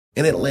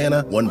In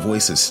Atlanta, one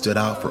voice has stood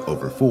out for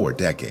over 4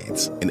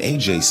 decades. An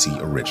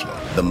AJC original,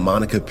 The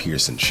Monica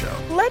Pearson Show.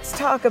 Let's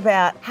talk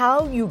about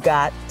how you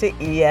got to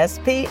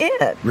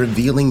ESPN.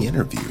 Revealing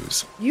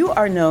interviews. You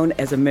are known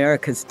as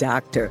America's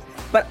doctor,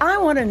 but I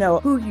want to know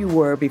who you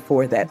were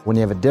before that. When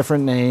you have a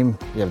different name,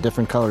 you have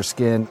different color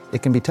skin,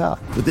 it can be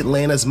tough. With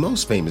Atlanta's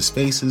most famous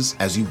faces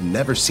as you've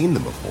never seen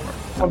them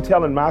before. I'm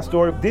telling my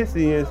story. This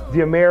is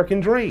the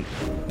American dream.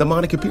 The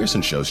Monica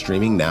Pearson Show,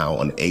 streaming now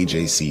on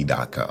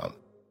AJC.com.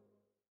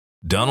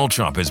 Donald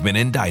Trump has been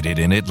indicted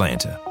in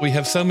Atlanta. We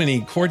have so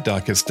many court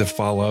dockets to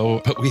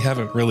follow, but we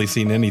haven't really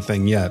seen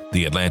anything yet.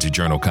 The Atlanta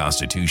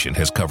Journal-Constitution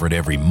has covered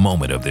every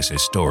moment of this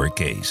historic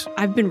case.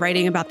 I've been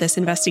writing about this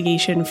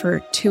investigation for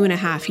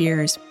 2.5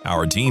 years.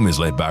 Our team is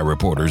led by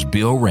reporters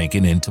Bill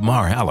Rankin and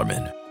Tamar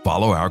Hallerman.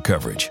 Follow our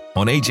coverage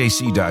on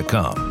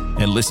AJC.com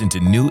and listen to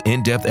new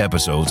in-depth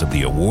episodes of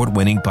the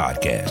award-winning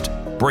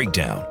podcast,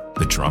 Breakdown,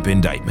 the Trump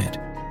Indictment,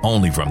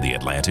 only from the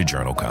Atlanta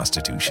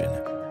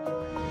Journal-Constitution.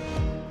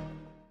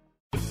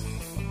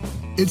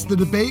 It's the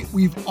debate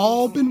we've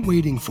all been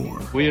waiting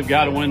for. We have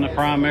got to win the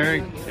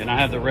primary, and I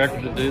have the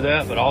record to do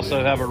that, but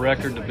also have a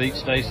record to beat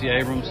Stacey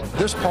Abrams.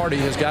 This party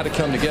has got to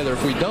come together.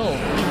 If we don't,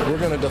 we're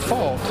going to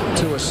default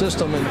to a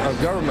system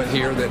of government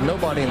here that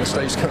nobody in the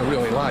state's going to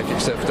really like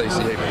except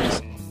Stacey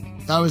Abrams.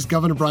 That was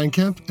Governor Brian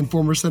Kemp and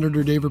former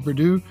Senator David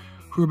Perdue,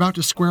 who are about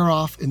to square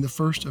off in the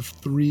first of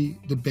 3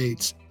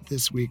 debates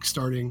this week,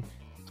 starting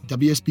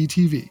WSB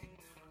TV.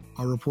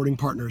 Our reporting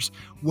partners.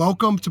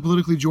 Welcome to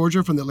Politically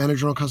Georgia from the Atlanta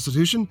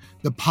Journal-Constitution,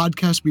 the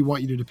podcast we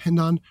want you to depend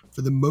on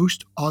for the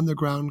most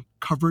on-the-ground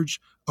coverage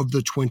of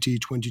the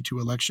 2022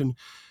 election.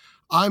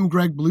 I'm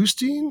Greg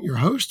Bluestein, your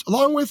host,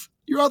 along with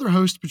your other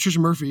host, Patricia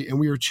Murphy, and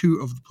we are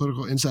 2 of the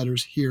political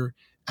insiders here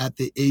at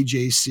the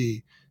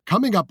AJC.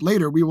 Coming up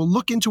later, we will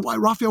look into why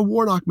Raphael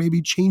Warnock may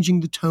be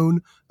changing the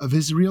tone of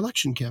his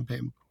re-election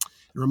campaign.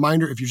 A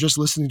reminder, if you're just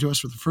listening to us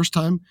for the first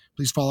time,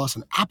 please follow us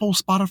on Apple,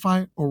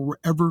 Spotify, or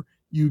wherever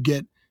you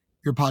get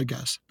your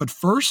podcast. But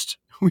first,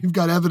 we've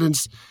got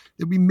evidence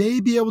that we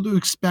may be able to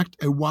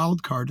expect a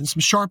wild card and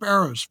some sharp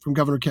arrows from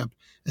Governor Kemp,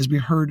 as we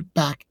heard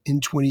back in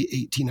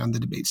 2018 on the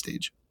debate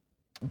stage.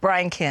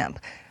 Brian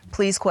Kemp,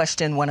 please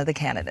question one of the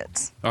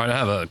candidates. All right, I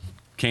have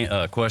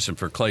a question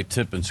for Clay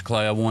Tippins.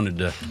 Clay, I wanted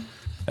to,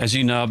 as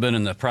you know, I've been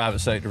in the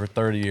private sector for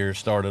 30 years,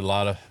 started a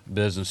lot of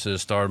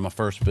businesses, started my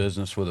first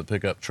business with a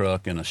pickup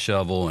truck and a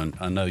shovel, and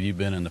I know you've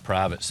been in the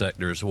private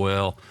sector as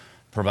well,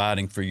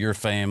 providing for your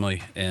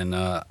family. And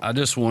I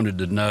just wanted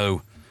to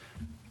know,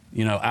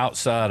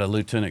 outside of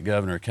Lieutenant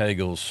Governor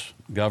Cagle's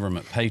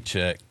government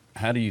paycheck,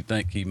 how do you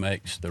think he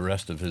makes the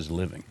rest of his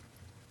living?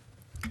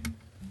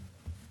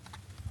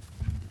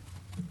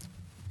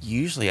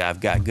 Usually I've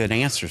got good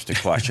answers to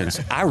questions.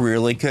 I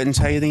really couldn't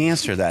tell you the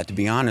answer to that, to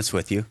be honest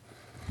with you.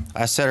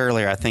 I said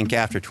earlier, I think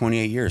after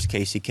 28 years,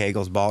 Casey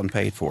Cagle's bought and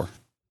paid for.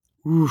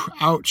 Ooh,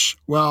 ouch.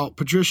 Well,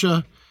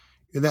 Patricia,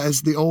 that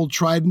is the old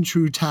tried and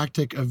true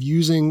tactic of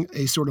using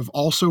a sort of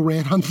also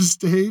ran on the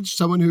stage,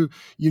 someone who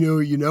you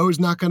know is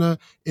not going to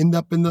end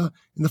up in the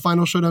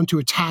final showdown, to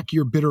attack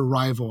your bitter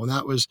rival. And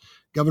that was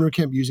Governor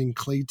Kemp using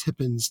Clay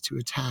Tippins to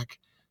attack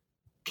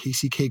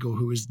Casey Cagle,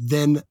 who was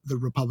then the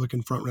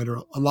Republican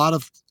frontrunner. A lot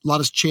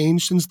has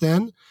changed since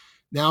then.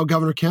 Now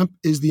Governor Kemp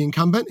is the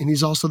incumbent, and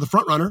he's also the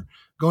frontrunner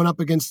going up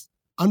against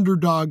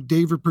underdog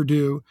David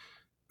Perdue.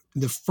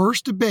 The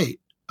first debate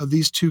of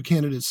these 2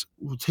 candidates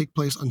will take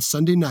place on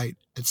Sunday night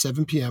at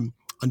 7 p.m.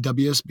 on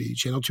WSB,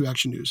 Channel 2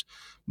 Action News,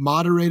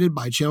 moderated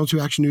by Channel 2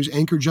 Action News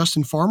anchor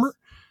Justin Farmer,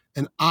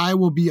 and I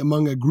will be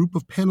among a group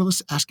of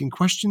panelists asking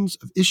questions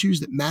of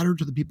issues that matter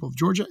to the people of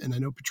Georgia. And I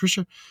know,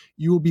 Patricia,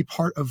 you will be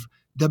part of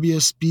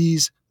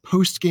WSB's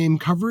post-game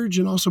coverage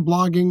and also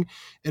blogging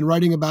and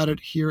writing about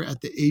it here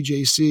at the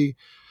AJC.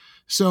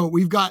 So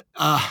we've got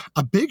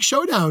a big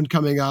showdown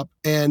coming up.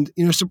 And,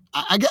 so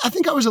I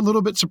think I was a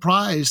little bit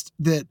surprised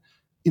that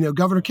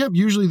Governor Kemp,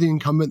 usually the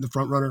incumbent, the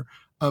frontrunner,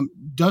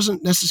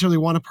 doesn't necessarily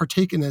want to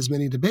partake in as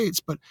many debates,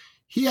 but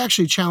he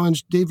actually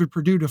challenged David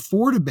Perdue to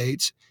 4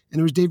 debates, and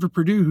it was David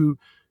Perdue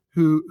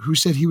who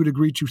said he would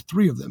agree to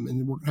 3 of them,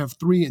 and we're going to have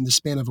 3 in the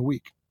span of a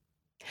week.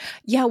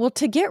 Yeah, well,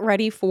 to get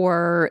ready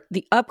for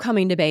the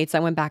upcoming debates, I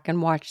went back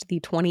and watched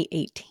the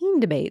 2018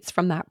 debates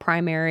from that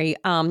primary.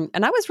 And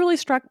I was really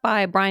struck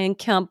by Brian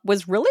Kemp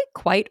was really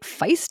quite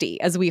feisty,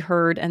 as we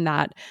heard in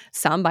that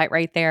soundbite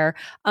right there.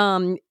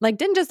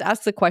 Didn't just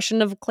ask the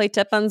question of Clay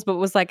Tippins, but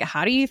was like,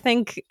 how do you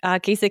think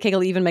Casey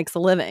Cagle even makes a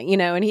living?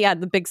 And he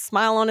had the big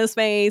smile on his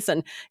face,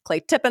 and Clay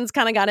Tippins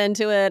kind of got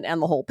into it,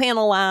 and the whole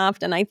panel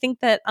laughed. And I think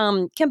that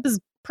Kemp is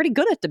pretty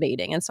good at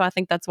debating. And so I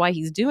think that's why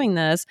he's doing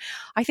this.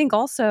 I think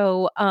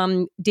also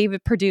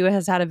David Perdue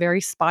has had a very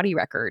spotty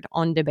record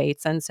on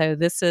debates. And so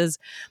this is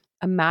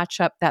a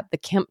matchup that the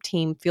Kemp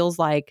team feels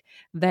like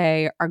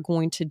they are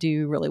going to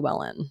do really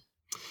well in.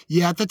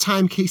 Yeah, at the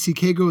time, Casey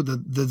Cagle,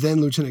 the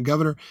then lieutenant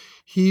governor,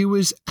 he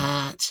was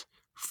at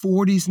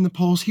 40s in the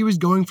polls. He was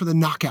going for the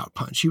knockout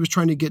punch. He was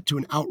trying to get to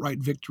an outright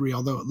victory,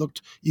 although it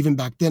looked, even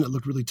back then, it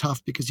looked really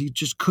tough because he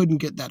just couldn't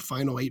get that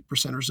final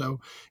 8% or so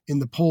in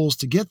the polls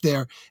to get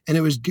there. And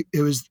it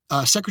was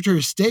Secretary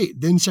of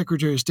State, then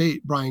Secretary of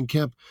State Brian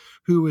Kemp,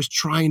 who was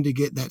trying to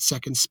get that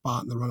second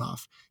spot in the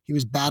runoff. He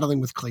was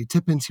battling with Clay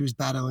Tippins. He was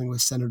battling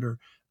with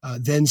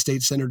then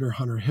State Senator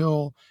Hunter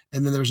Hill.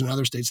 And then there was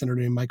another state senator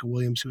named Michael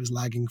Williams who was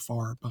lagging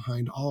far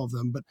behind all of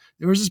them. But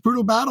there was this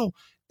brutal battle.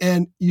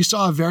 And you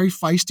saw a very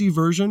feisty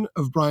version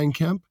of Brian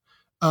Kemp.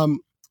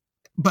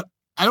 But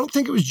I don't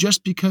think it was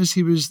just because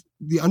he was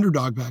the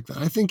underdog back then.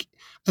 I think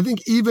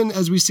even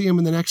as we see him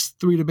in the next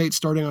 3 debates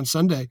starting on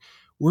Sunday,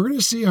 we're going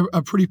to see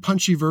a pretty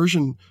punchy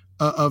version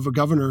of a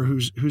governor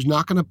who's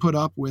not going to put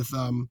up with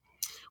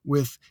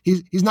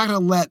he's not going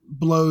to let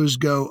blows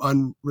go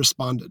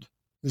unresponded.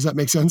 Does that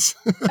make sense?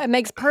 It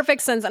makes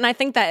perfect sense. And I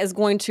think that is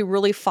going to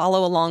really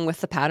follow along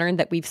with the pattern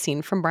that we've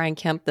seen from Brian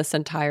Kemp this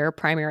entire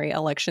primary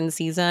election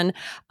season.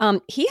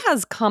 He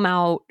has come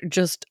out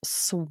just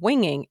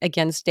swinging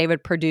against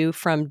David Perdue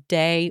from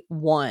day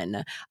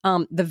one.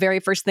 The very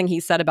first thing he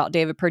said about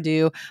David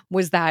Perdue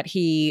was that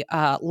he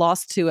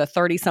lost to a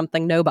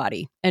 30-something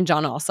nobody in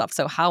Jon Ossoff.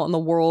 So how in the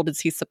world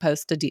is he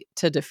supposed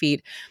to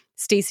defeat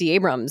Stacey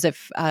Abrams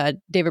if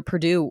David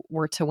Perdue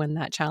were to win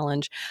that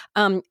challenge?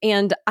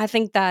 And I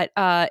think that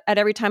at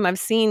every time I've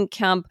seen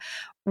Kemp,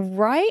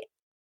 right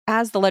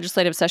as the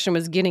legislative session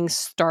was getting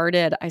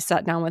started, I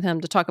sat down with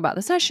him to talk about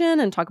the session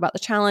and talk about the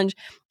challenge.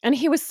 And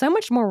he was so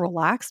much more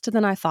relaxed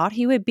than I thought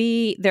he would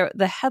be.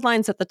 The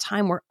headlines at the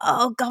time were,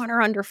 oh,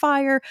 governor under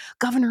fire,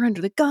 governor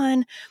under the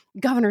gun,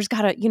 governor's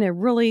got to,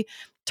 really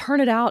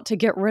turn it out to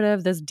get rid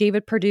of this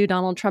David Perdue,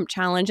 Donald Trump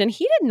challenge. And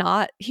he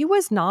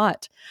was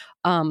not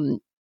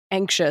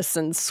anxious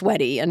and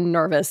sweaty and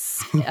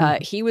nervous.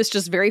 He was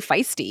just very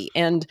feisty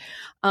and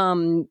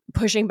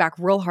pushing back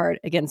real hard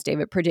against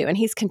David Perdue. And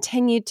he's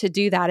continued to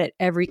do that at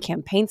every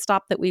campaign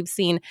stop that we've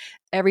seen.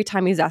 Every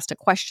time he's asked a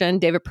question,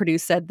 David Perdue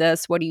said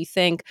this, what do you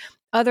think?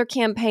 Other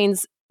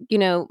campaigns,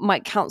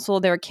 might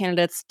counsel their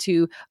candidates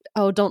to,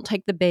 don't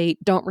take the bait,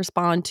 don't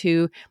respond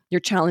to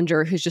your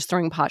challenger who's just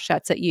throwing pot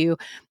shots at you.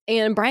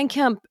 And Brian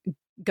Kemp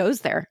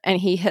goes there and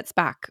he hits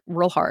back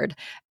real hard.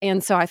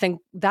 And so I think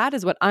that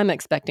is what I'm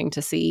expecting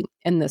to see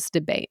in this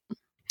debate.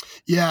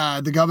 Yeah,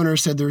 the governor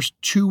said there's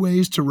 2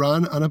 ways to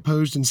run,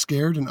 unopposed and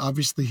scared. And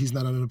obviously he's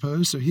not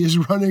unopposed. So he is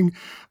running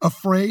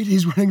afraid.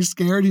 He's running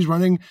scared. He's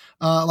running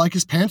like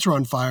his pants are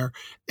on fire.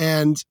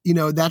 And,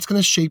 that's going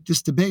to shape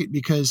this debate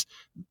because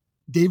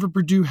David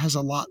Perdue has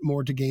a lot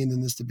more to gain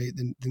in this debate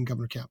than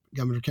Governor Kemp.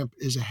 Governor Kemp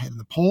is ahead in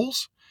the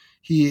polls.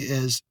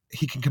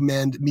 He can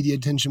command media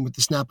attention with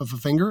the snap of a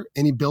finger.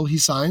 Any bill he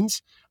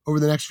signs over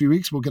the next few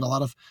weeks will get a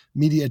lot of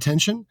media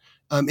attention.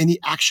 Any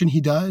action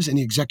he does,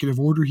 any executive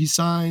order he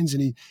signs,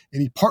 any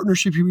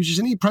partnership he reaches,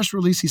 any press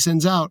release he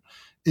sends out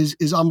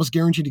is almost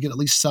guaranteed to get at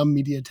least some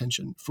media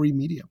attention, free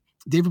media.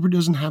 David Perdue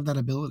doesn't have that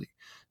ability.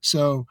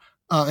 So,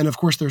 and of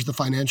course, there's the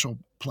financial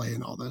play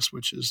in all this,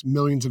 which is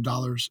millions of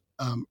dollars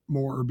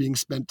more are being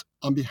spent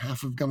on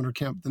behalf of Governor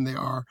Kemp than they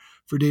are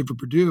for David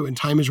Perdue. And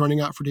time is running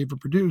out for David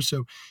Perdue.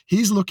 So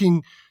he's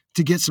looking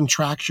to get some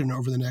traction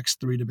over the next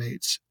 3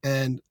 debates.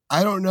 And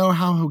I don't know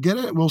how he'll get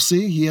it. We'll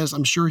see.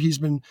 I'm sure he's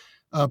been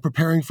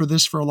preparing for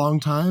this for a long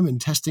time and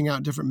testing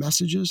out different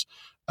messages.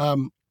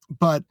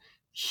 But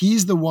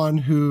he's the one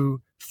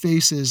who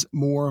faces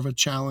more of a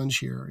challenge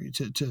here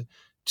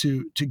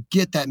to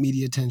get that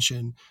media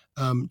attention,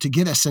 to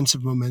get a sense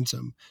of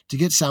momentum, to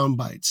get sound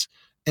bites.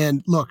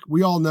 And look,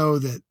 we all know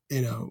that,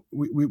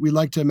 we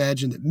like to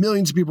imagine that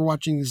millions of people are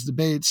watching these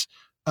debates.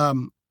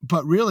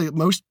 But really,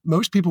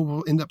 most people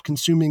will end up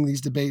consuming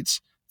these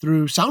debates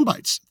through sound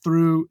bites,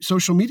 through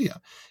social media.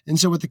 And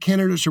so what the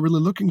candidates are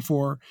really looking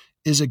for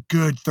is a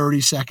good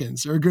 30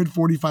 seconds or a good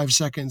 45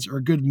 seconds or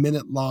a good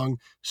minute-long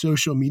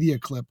social media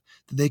clip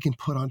that they can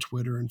put on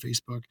Twitter and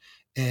Facebook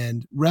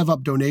and rev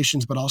up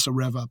donations, but also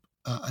rev up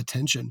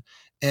attention.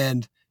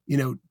 And,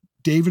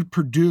 David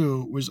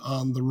Perdue was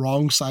on the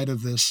wrong side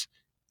of this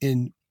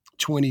in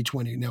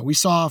 2020. Now, we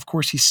saw, of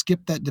course, he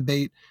skipped that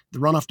debate, the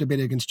runoff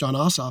debate against Jon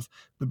Ossoff.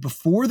 But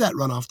before that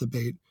runoff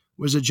debate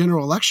was a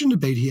general election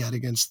debate he had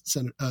against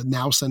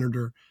now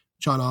Senator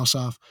Jon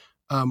Ossoff,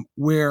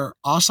 where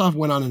Ossoff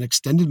went on an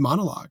extended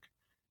monologue.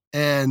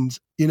 And,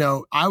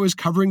 I was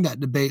covering that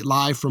debate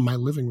live from my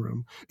living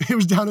room. It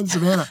was down in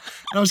Savannah.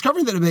 And I was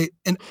covering that debate.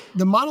 And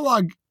the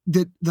monologue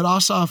that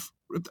Ossoff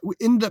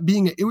ended up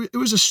being, it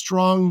was a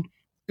strong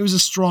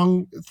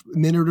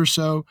minute or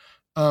so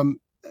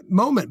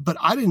moment, but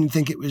I didn't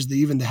think it was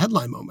even the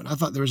headline moment. I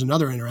thought there was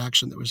another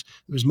interaction that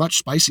was much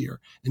spicier.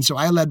 And so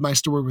I led my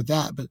story with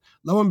that. But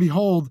lo and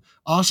behold,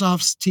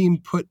 Ossoff's team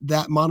put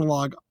that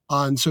monologue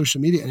on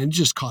social media and it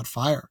just caught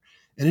fire.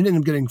 And it ended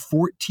up getting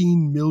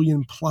 14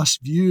 million plus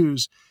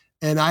views.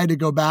 And I had to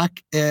go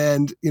back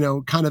and,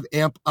 kind of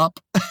amp up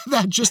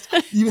that just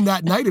even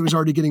that night, it was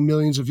already getting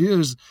millions of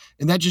views.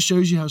 And that just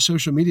shows you how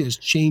social media has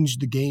changed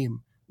the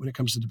game when it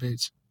comes to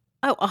debates.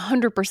 Oh,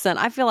 100%.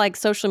 I feel like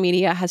social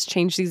media has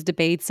changed these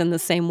debates in the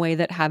same way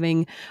that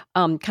having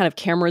kind of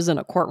cameras in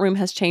a courtroom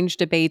has changed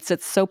debates.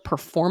 It's so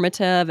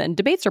performative, and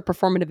debates are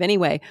performative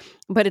anyway,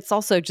 but it's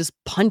also just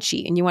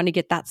punchy, and you want to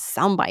get that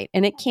soundbite.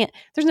 And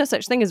there's no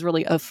such thing as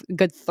really a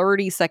good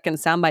 30-second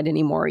soundbite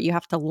anymore. You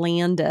have to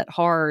land it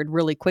hard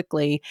really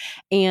quickly.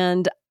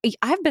 And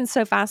I've been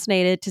so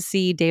fascinated to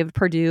see David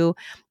Perdue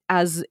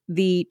as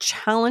the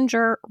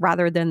challenger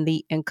rather than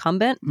the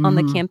incumbent on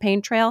the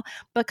campaign trail,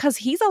 because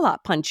he's a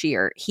lot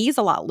punchier. He's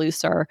a lot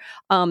looser.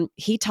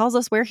 He tells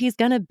us where he's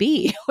going to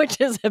be, which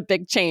is a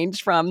big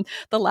change from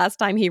the last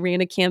time he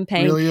ran a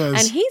campaign. Really is.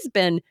 And he's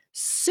been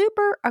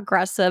super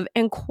aggressive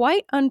and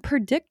quite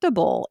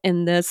unpredictable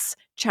in this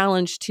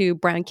challenge to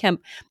Brian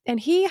Kemp. And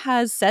he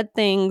has said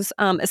things,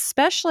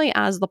 especially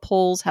as the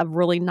polls have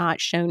really not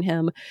shown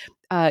him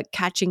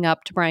catching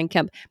up to Brian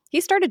Kemp.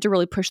 He started to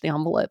really push the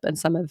envelope in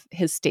some of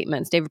his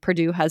statements. David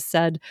Perdue has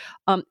said,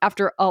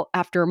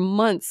 after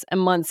months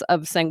and months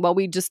of saying, well,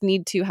 we just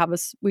need to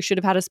we should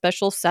have had a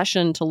special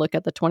session to look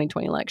at the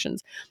 2020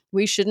 elections.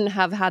 We shouldn't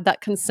have had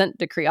that consent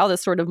decree, all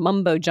this sort of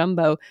mumbo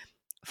jumbo.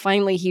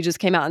 Finally, he just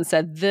came out and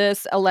said,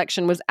 this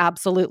election was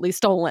absolutely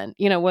stolen.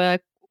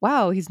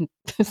 Wow, he's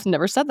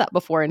never said that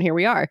before, and here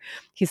we are.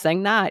 He's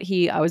saying that.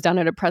 I was down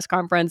at a press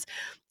conference,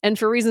 and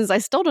for reasons I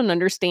still don't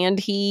understand,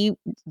 he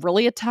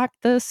really attacked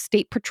the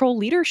State Patrol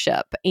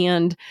leadership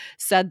and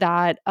said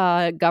that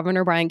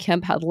Governor Brian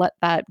Kemp had let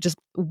that just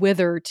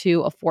wither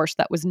to a force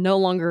that was no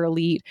longer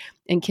elite,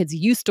 and kids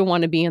used to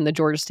want to be in the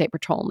Georgia State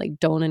Patrol, and they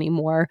don't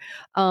anymore.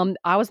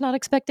 I was not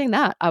expecting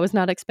that. I was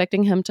not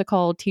expecting him to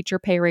call teacher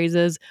pay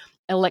raises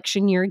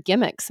election year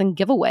gimmicks and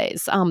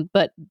giveaways.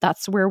 But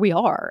that's where we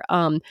are.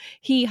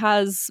 He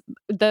has,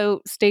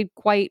 though, stayed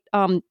quite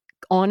on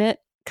it,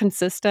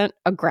 consistent,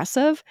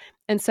 aggressive.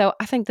 And so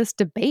I think this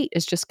debate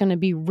is just going to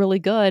be really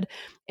good.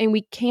 And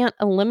we can't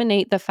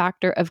eliminate the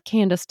factor of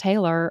Candace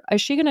Taylor.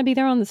 Is she going to be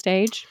there on the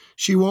stage?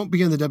 She won't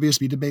be in the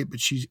WSB debate, but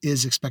she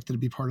is expected to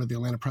be part of the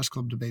Atlanta Press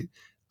Club debate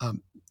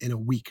in a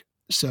week.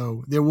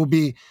 So there will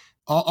be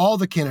all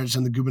the candidates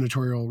in the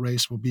gubernatorial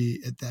race will be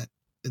at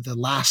the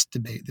last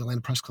debate, the Atlanta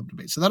Press Club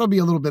debate. So that'll be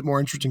a little bit more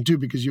interesting too,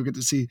 because you'll get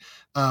to see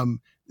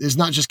it's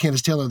not just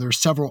Candace Taylor. There are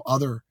several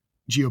other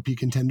GOP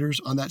contenders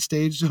on that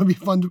stage. So it'll be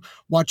fun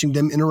watching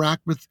them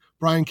interact with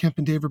Brian Kemp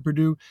and David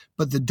Perdue.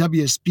 But the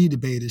WSB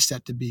debate is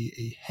set to be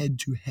a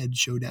head-to-head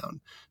showdown.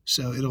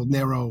 So it'll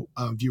narrow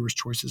viewers'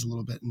 choices a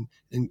little bit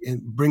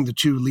and bring the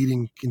two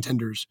leading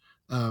contenders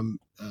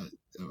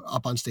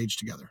up on stage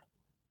together.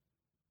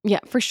 Yeah,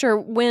 for sure.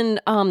 When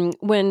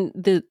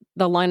the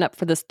lineup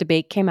for this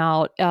debate came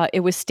out,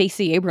 it was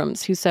Stacey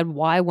Abrams who said,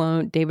 "Why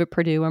won't David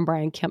Perdue and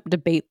Brian Kemp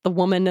debate the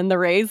woman in the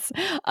race?"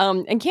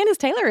 And Candace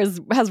Taylor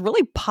has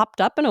really popped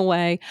up in a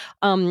way.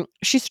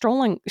 She's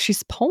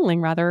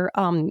polling rather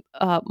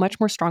much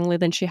more strongly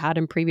than she had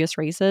in previous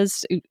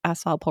races. I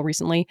saw a poll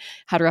recently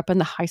had her up in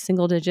the high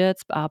single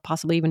digits,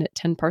 possibly even at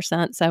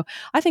 10%. So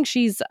I think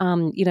she's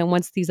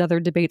once these other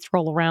debates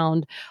roll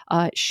around,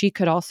 she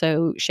could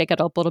also shake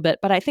it up a little bit.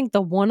 But I think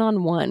the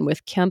one-on-one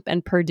with Kemp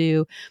and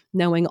Perdue,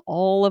 knowing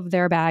all of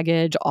their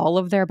baggage, all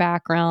of their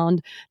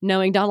background,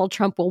 knowing Donald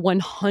Trump will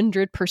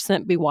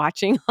 100% be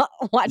watching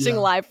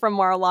live from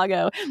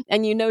Mar-a-Lago.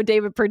 And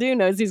David Perdue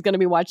knows he's going to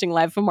be watching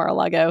live from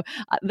Mar-a-Lago.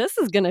 This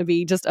is going to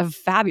be just a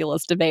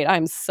fabulous debate.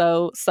 I'm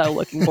so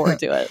looking forward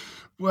to it.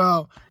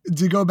 Well,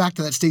 to go back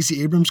to that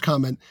Stacey Abrams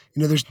comment,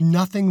 there's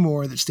nothing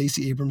more that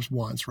Stacey Abrams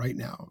wants right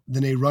now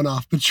than a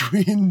runoff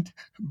between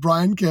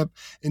Brian Kemp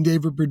and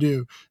David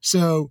Perdue.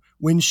 So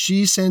when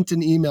she sent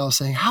an email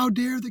saying, "How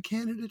dare the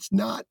candidates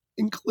not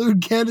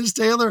include Candace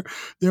Taylor?"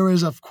 there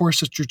was, of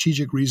course, a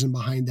strategic reason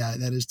behind that.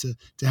 That is to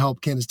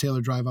help Candace Taylor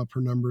drive up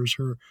her numbers,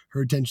 her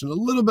attention a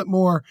little bit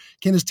more.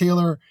 Candace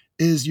Taylor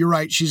you're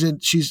right, she's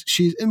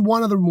in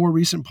one of the more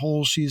recent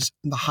polls. She's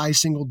in the high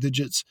single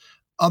digits.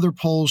 Other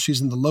polls,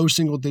 she's in the low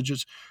single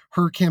digits.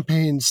 Her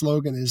campaign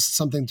slogan is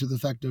something to the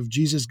effect of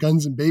 "Jesus,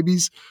 guns, and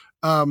babies."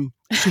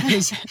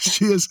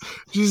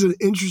 She's an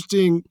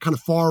interesting kind of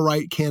far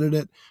right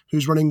candidate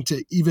who's running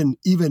to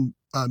even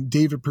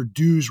David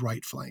Perdue's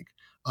right flank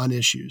on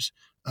issues,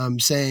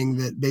 saying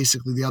that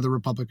basically the other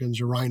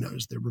Republicans are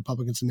rhinos. They're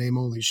Republicans in name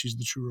only. She's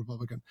the true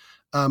Republican.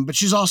 But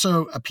she's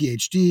also a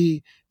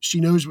PhD. She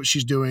knows what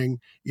she's doing.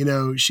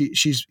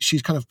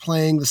 She's kind of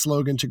playing the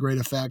slogan to great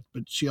effect,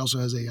 but she also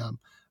has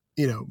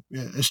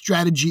a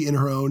strategy in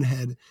her own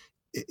head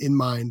in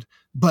mind.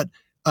 But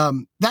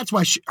that's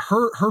why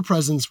her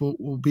presence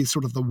will be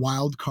sort of the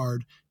wild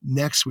card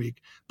next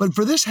week. But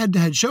for this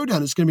head-to-head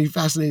showdown, it's going to be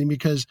fascinating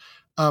because,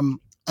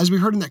 as we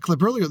heard in that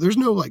clip earlier, there's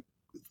no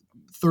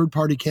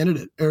third-party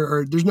candidate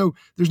or there's no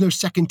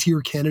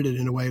second-tier candidate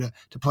in a way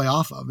to play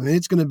off of. I mean,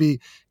 it's going to be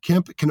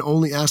Kemp can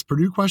only ask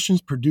Perdue questions.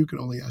 Perdue can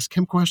only ask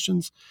Kemp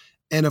questions.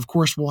 And of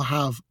course, we'll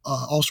have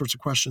all sorts of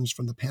questions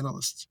from the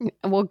panelists.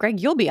 Well, Greg,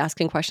 you'll be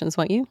asking questions,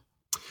 won't you?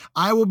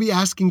 I will be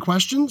asking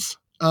questions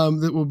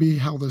that will be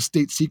held a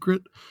state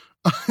secret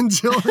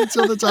until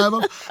the time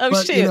of.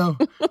 But shoot.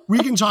 We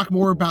can talk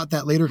more about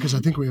that later because I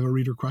think we have a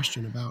reader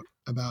question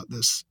about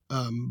this.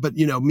 But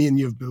me and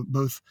you have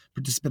both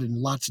participated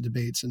in lots of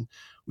debates, and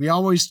we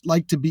always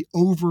like to be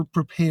over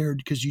prepared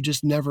because you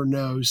just never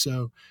know.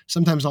 So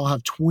sometimes I'll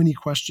have 20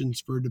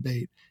 questions for a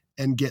debate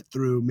and get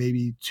through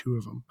maybe 2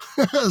 of them.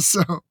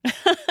 So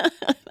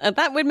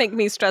that would make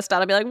me stressed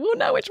out. I'd be like, well,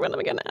 no, which one am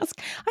I going to ask?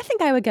 I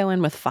think I would go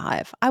in with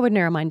 5. I would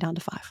narrow mine down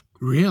to 5.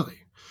 Really?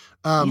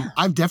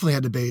 I've definitely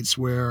had debates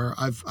where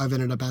I've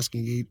ended up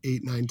asking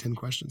 8, 9, 10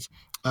 questions.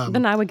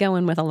 Then I would go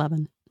in with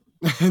 11.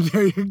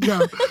 There you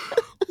go.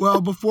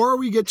 Well, before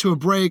we get to a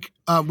break,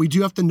 we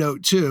do have to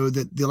note, too,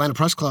 that the Atlanta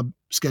Press Club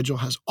schedule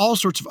has all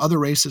sorts of other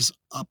races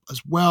up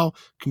as well.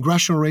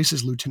 Congressional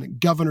races, lieutenant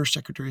governor,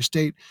 secretary of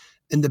state.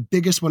 And the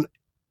biggest one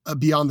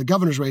beyond the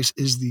governor's race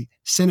is the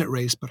Senate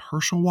race. But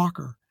Herschel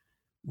Walker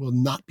will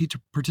not be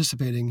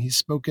participating. He's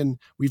spoken.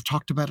 We've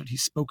talked about it.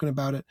 He's spoken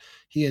about it.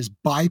 He is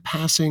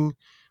bypassing.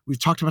 We've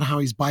talked about how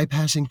he's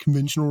bypassing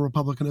conventional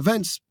Republican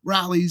events,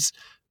 rallies,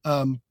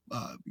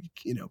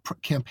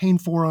 campaign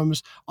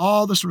forums,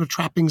 all the sort of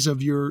trappings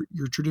of your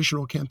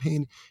traditional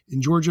campaign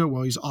in Georgia.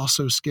 Well, he's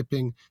also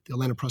skipping the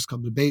Atlanta Press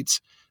Club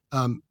debates.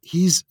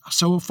 He's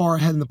so far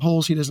ahead in the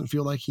polls, he doesn't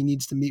feel like he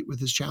needs to meet with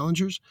his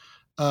challengers,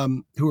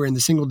 who are in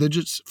the single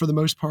digits for the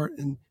most part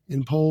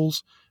in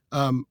polls.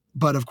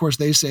 But of course,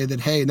 they say that,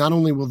 hey, not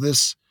only will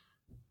this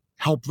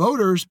help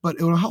voters, but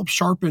it will help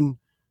sharpen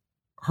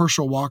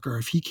Herschel Walker.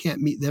 If he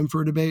can't meet them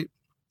for a debate,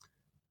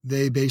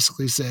 they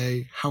basically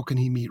say, how can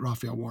he meet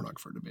Raphael Warnock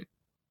for a debate?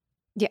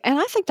 Yeah, and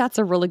I think that's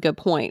a really good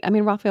point. I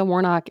mean, Raphael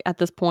Warnock at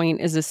this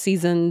point is a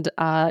seasoned,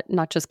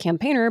 not just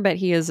campaigner, but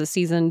he is a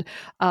seasoned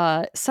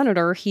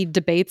senator. He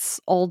debates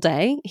all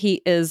day.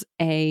 He is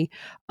a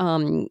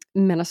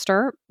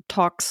minister,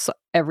 talks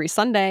every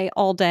Sunday,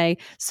 all day.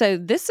 So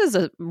this is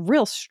a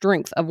real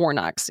strength of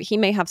Warnock's. He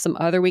may have some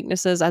other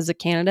weaknesses as a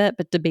candidate,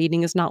 but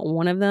debating is not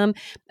one of them.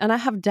 And I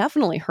have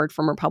definitely heard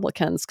from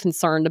Republicans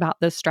concerned about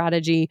this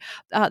strategy.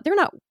 They're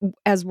not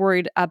as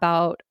worried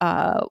about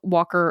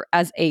Walker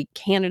as a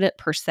candidate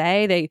per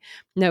se. They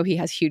know he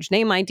has huge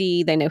name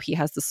ID. They know he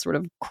has this sort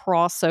of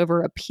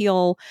crossover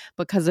appeal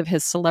because of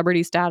his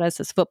celebrity status,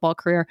 his football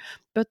career.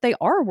 But they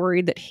are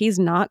worried that he's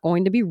not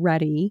going to be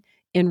ready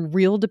in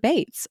real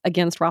debates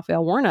against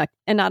Raphael Warnock.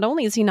 And not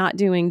only is he not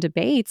doing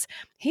debates,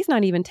 he's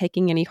not even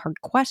taking any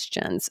hard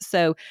questions.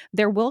 So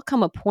there will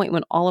come a point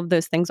when all of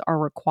those things are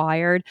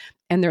required,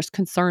 and there's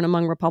concern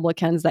among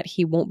Republicans that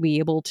he won't be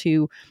able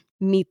to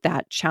meet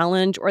that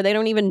challenge, or they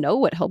don't even know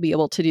what he'll be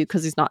able to do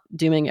because he's not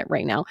doing it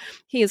right now.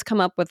 He has come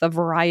up with a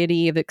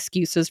variety of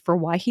excuses for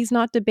why he's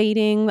not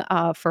debating.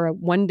 For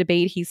one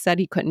debate, he said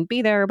he couldn't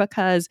be there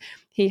because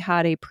he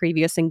had a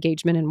previous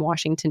engagement in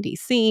Washington,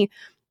 D.C.,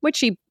 which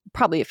he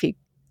probably, if he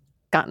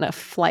gotten a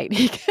flight,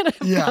 he could have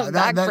come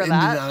back for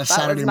that. On a that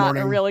Saturday was not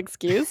morning. a real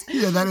excuse.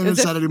 Yeah, that ended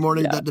Saturday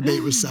morning. Yeah. That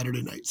debate was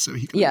Saturday night. So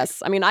he.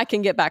 Yes, I mean, I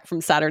can get back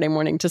from Saturday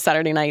morning to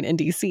Saturday night in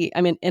D.C.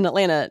 I mean, in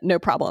Atlanta, no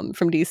problem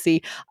from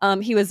D.C.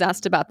 He was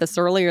asked about this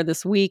earlier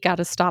this week at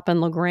a stop in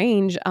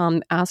LaGrange,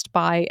 asked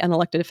by an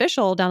elected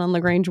official down in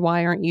LaGrange,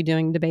 why aren't you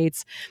doing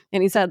debates?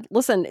 And he said,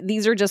 listen,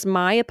 these are just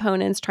my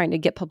opponents trying to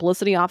get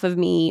publicity off of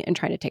me and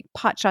trying to take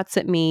pot shots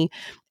at me,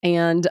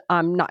 and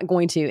I'm not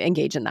going to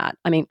engage in that.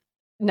 I mean,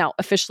 now,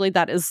 officially,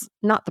 that is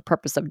not the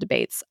purpose of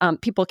debates.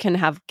 People can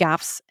have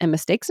gaffes and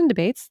mistakes in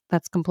debates.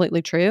 That's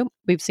completely true.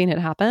 We've seen it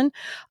happen.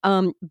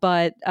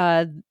 But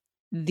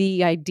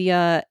the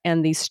idea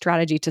and the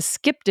strategy to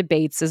skip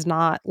debates is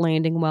not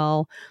landing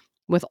well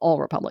with all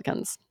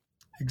Republicans.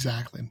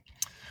 Exactly.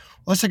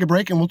 Let's take a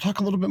break and we'll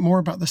talk a little bit more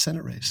about the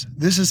Senate race.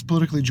 This is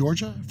Politically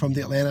Georgia from the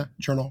Atlanta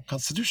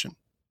Journal-Constitution.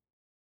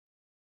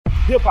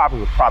 Hip-hop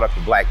is a product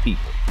of Black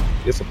people.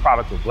 It's a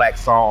product of Black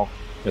song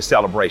and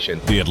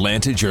celebration. The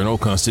Atlanta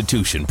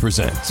Journal-Constitution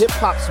presents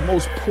hip-hop's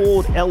most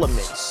pulled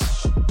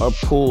elements are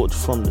pulled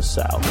from the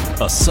South.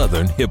 A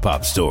Southern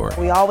hip-hop story.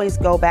 We always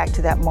go back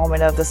to that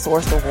moment of the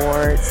Source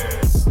Awards.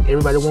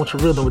 Everybody wants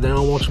your rhythm, but they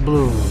don't want your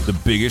blues. The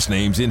biggest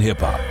names in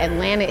hip-hop.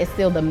 Atlanta is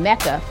still the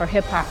mecca for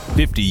hip-hop.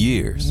 50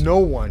 years. No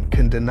one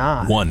can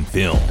deny one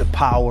film. The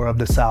power of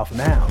the South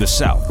now. The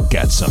South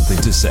got something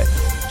to say.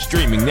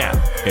 Streaming now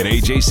at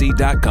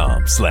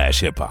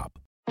ajc.com/hiphop.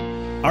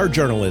 Our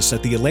journalists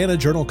at the Atlanta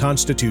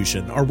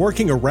Journal-Constitution are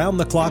working around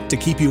the clock to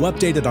keep you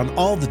updated on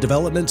all the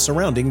developments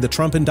surrounding the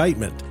Trump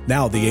indictment.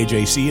 Now the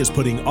AJC is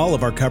putting all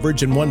of our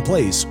coverage in one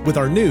place with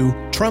our new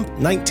Trump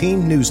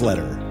 19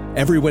 newsletter.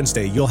 Every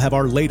Wednesday, you'll have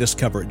our latest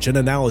coverage and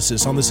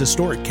analysis on this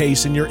historic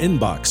case in your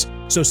inbox.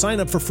 So sign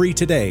up for free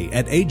today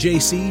at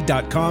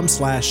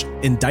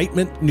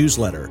ajc.com/indictment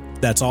newsletter.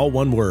 That's all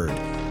one word.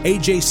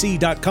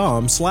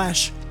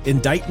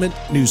 ajc.com/indictment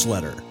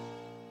newsletter.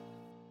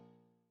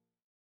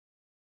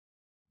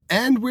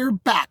 And we're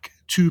back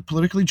to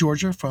Politically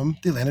Georgia from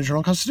the Atlanta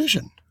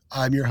Journal-Constitution.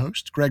 I'm your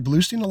host, Greg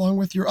Bluestein, along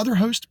with your other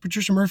host,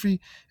 Patricia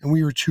Murphy, and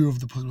we are two of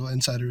the political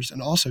insiders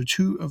and also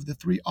two of the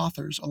three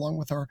authors, along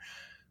with our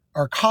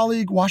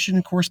colleague,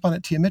 Washington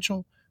correspondent Tia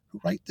Mitchell, who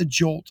write The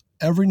Jolt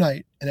every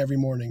night and every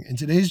morning. And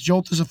today's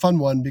Jolt is a fun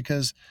one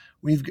because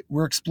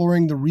we're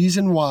exploring the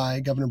reason why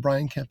Governor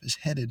Brian Kemp is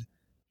headed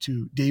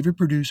to David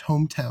Perdue's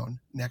hometown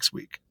next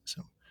week.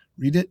 So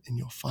read it and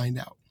you'll find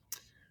out.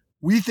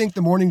 We think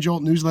the Morning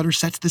Jolt newsletter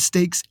sets the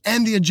stakes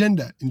and the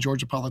agenda in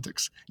Georgia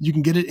politics. You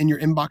can get it in your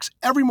inbox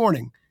every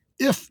morning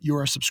if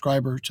you're a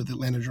subscriber to the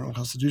Atlanta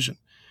Journal-Constitution.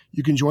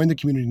 You can join the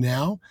community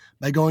now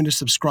by going to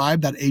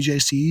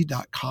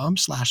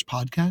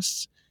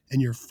subscribe.ajc.com/podcasts,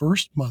 and your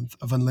first month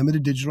of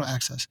unlimited digital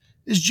access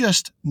is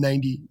just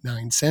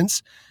 99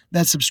 cents.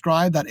 That's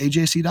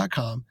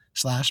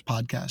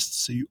subscribe.ajc.com/podcasts,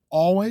 so you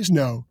always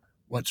know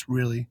what's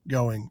really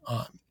going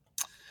on.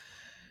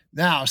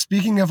 Now,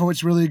 speaking of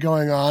what's really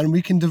going on,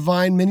 we can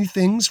divine many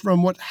things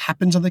from what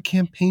happens on the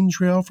campaign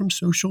trail, from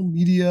social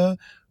media,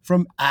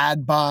 from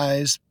ad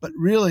buys. But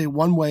really,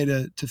 one way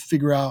to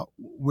figure out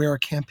where a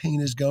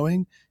campaign is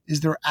going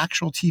is their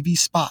actual TV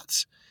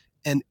spots.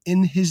 And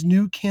in his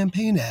new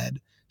campaign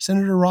ad,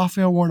 Senator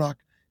Raphael Warnock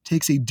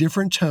takes a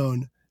different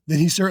tone than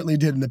he certainly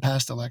did in the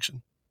past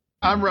election.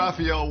 I'm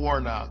Raphael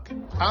Warnock.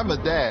 I'm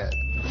a dad,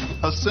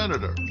 a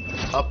senator,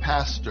 a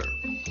pastor,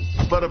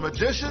 but a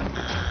magician?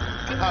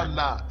 I'm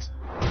not.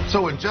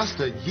 So in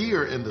just a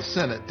year in the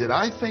Senate, did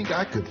I think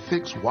I could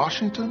fix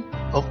Washington?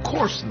 Of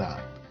course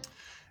not.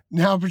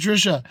 Now,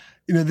 Patricia,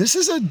 this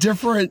is a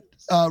different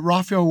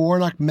Raphael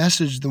Warnock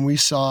message than we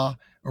saw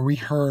or we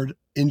heard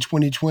in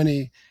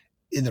 2020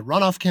 in the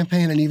runoff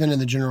campaign and even in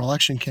the general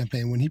election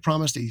campaign, when he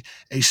promised a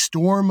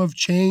storm of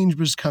change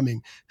was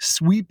coming,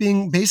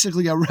 sweeping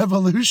basically a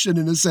revolution,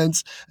 in a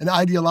sense, an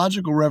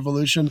ideological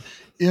revolution,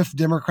 if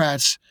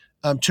Democrats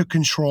took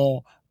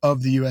control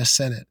of the U.S.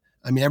 Senate.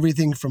 I mean,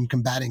 everything from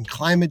combating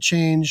climate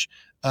change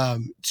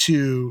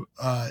to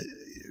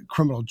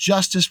criminal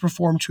justice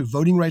reform to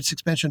voting rights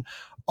expansion,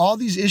 all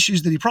these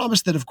issues that he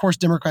promised that, of course,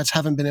 Democrats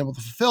haven't been able to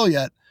fulfill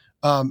yet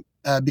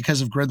because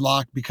of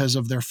gridlock, because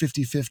of their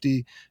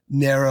 50-50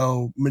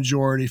 narrow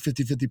majority,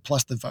 50-50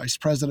 plus the vice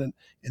president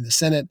in the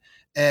Senate,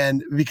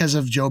 and because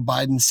of Joe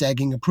Biden's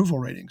sagging approval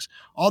ratings.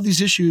 All these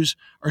issues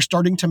are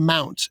starting to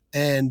mount.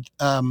 And,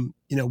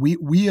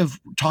 we have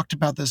talked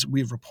about this.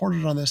 We have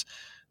reported on this.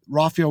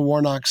 Raphael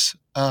Warnock's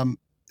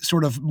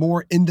sort of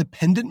more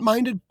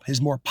independent-minded, his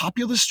more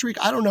populist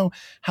streak. I don't know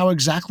how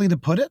exactly to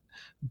put it,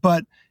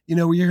 but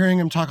we're hearing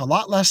him talk a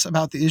lot less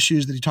about the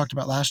issues that he talked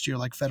about last year,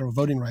 like federal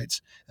voting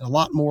rights, and a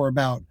lot more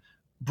about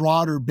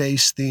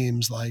broader-based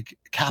themes like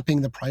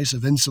capping the price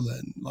of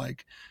insulin,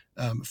 like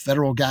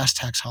federal gas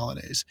tax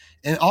holidays,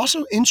 and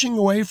also inching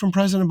away from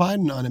President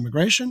Biden on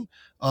immigration,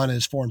 on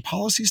his foreign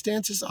policy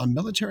stances, on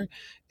military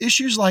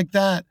issues like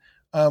that.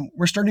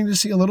 We're starting to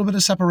see a little bit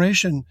of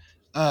separation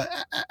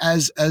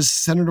as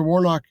Senator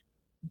Warnock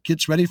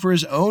gets ready for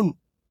his own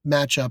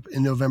matchup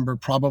in November,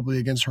 probably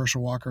against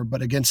Herschel Walker,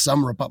 but against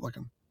some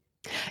Republican.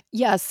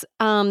 Yes.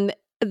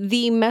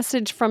 The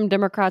message from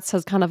Democrats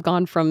has kind of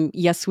gone from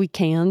yes, we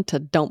can to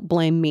don't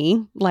blame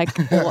me. Like,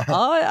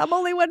 I'm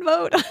only one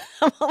vote.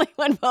 I'm only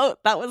one vote.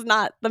 That was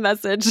not the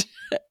message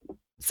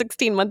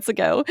 16 months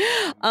ago.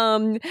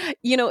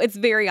 It's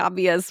very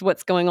obvious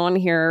what's going on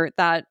here,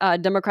 that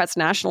Democrats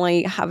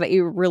nationally have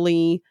a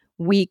really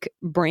weak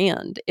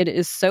brand. It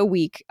is so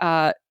weak.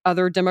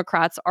 Other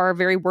Democrats are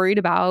very worried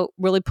about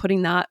really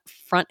putting that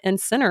front and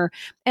center.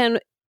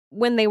 And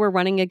when they were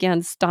running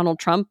against Donald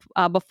Trump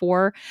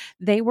before,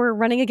 they were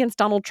running against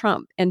Donald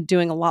Trump and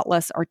doing a lot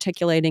less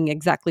articulating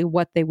exactly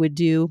what they would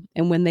do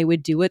and when they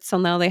would do it. So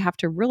now they have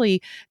to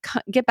really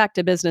get back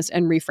to business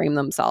and reframe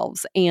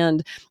themselves.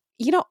 And,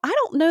 I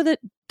don't know that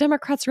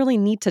Democrats really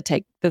need to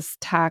take this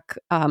tack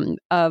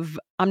of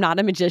I'm not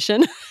a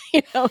magician.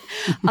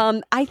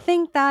 I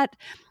think that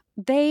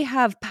they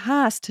have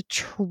passed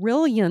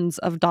trillions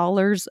of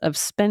dollars of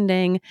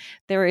spending.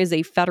 There is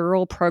a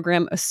federal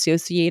program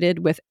associated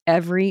with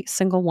every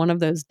single one of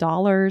those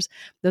dollars.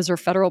 Those are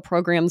federal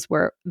programs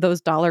where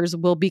those dollars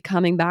will be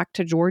coming back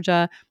to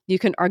Georgia. You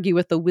can argue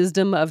with the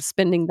wisdom of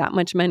spending that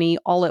much money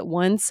all at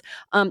once.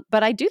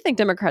 But I do think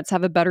Democrats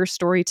have a better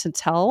story to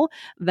tell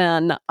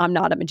than I'm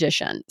not a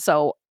magician.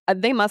 So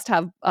they must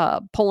have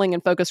polling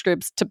and focus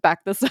groups to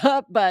back this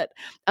up. But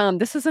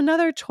this is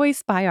another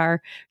choice by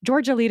our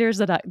Georgia leaders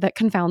that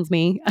confounds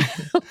me.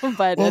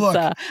 But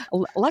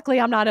luckily,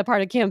 I'm not a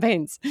part of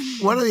campaigns.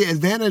 One of the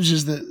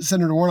advantages that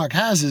Senator Warnock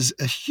has is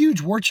a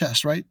huge war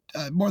chest, right?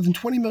 More than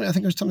 20 million. I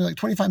think there's something like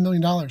 $25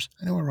 million. I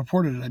know I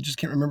reported it. I just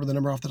can't remember the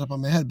number off the top of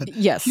my head. But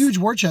yes, huge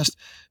war chest.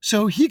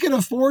 So he can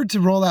afford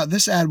to roll out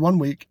this ad one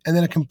week and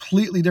then a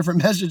completely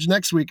different message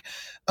next week.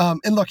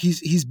 And look,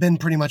 he's been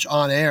pretty much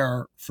on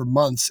air for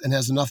months and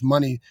has enough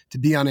money to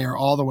be on air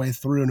all the way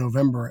through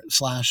November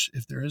 /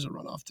 if there is a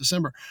runoff,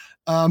 December.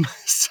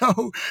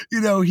 So,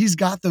 he's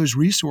got those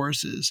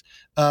resources.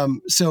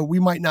 So we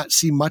might not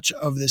see much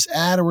of this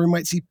ad, or we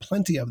might see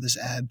plenty of this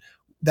ad.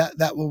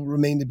 That will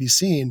remain to be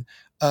seen.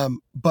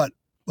 But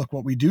look,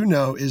 what we do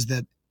know is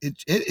that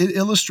it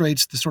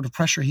illustrates the sort of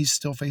pressure he's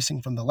still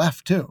facing from the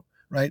left too,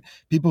 right?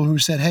 People who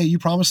said, hey, you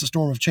promised a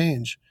storm of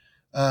change.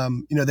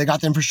 They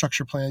got the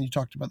infrastructure plan you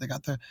talked about. They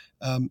got the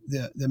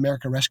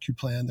America Rescue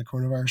Plan, the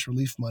coronavirus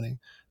relief money,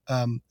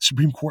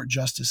 Supreme Court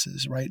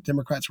justices, right?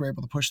 Democrats were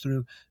able to push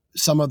through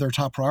some of their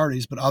top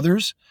priorities, but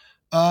others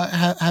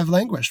have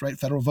languished, right?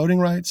 Federal voting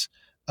rights,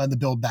 the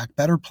Build Back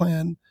Better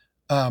plan,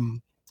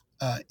 and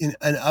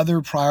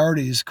other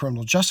priorities,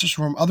 criminal justice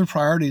reform, other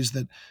priorities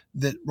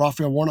that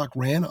Raphael Warnock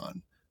ran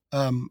on.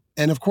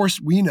 And of course,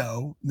 we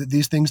know that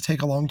these things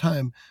take a long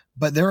time,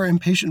 but there are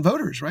impatient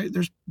voters, right?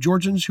 There's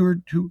Georgians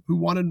who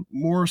wanted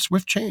more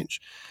swift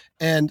change.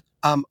 And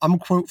I'm a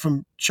quote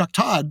from Chuck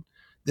Todd,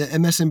 the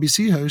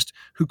MSNBC host,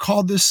 who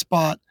called this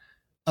spot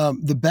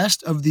the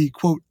best of the,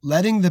 quote,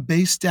 letting the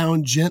base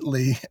down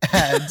gently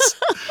ads,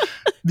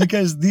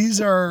 because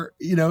these are,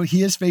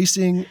 he is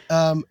facing,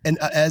 and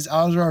as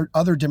are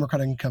other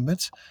Democratic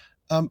incumbents,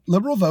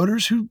 liberal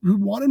voters who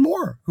wanted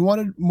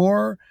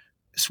more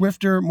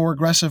swifter, more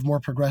aggressive, more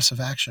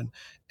progressive action.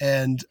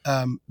 And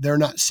they're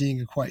not seeing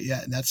it quite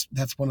yet. And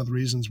that's one of the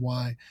reasons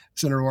why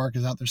Senator Warnock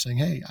is out there saying,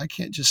 hey, I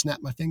can't just snap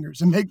my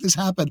fingers and make this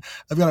happen.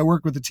 I've got to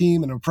work with the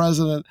team and a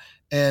president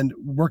and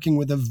working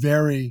with a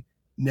very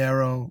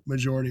narrow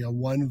majority, a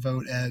one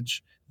vote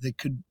edge that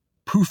could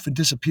poof and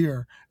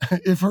disappear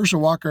if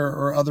Herschel Walker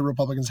or other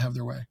Republicans have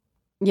their way.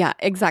 Yeah,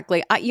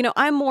 exactly.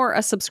 I'm more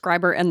a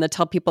subscriber in the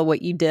tell people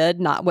what you did,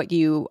 not what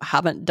you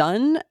haven't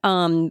done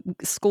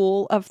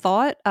school of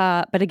thought.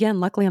 But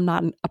again, luckily I'm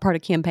not a part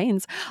of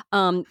campaigns.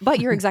 But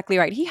you're exactly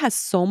right. He has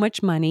so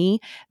much money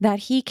that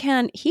he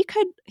could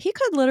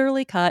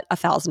literally cut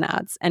 1,000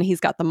 ads, and he's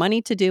got the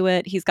money to do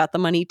it. He's got the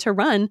money to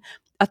run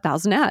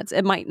 1,000 ads.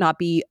 It might not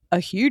be a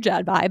huge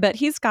ad buy, but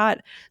he's got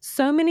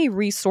so many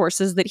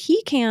resources that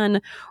he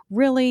can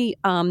really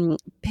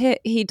pick.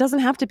 He doesn't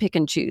have to pick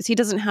and choose. He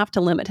doesn't have to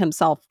limit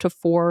himself to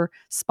 4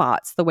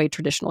 spots the way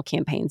traditional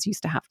campaigns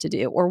used to have to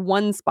do, or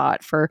 1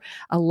 spot for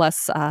a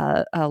less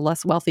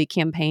wealthy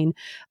campaign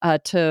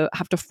to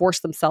have to force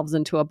themselves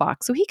into a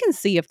box. So he can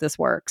see if this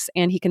works,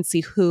 and he can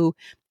see who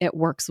it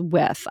works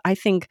with.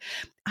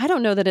 I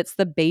don't know that it's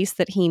the base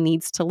that he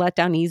needs to let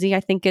down easy. I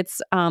think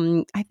it's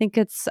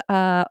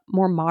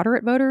more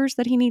moderate voters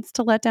that he needs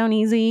to let down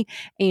easy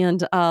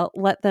and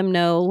let them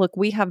know, look,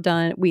 we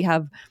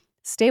have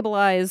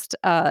stabilized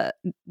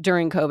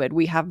during COVID.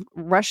 We have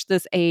rushed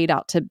this aid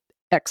out to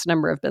X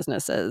number of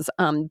businesses.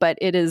 But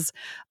it is,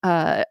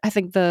 I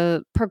think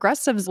the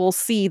progressives will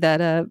see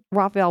that a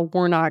Raphael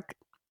Warnock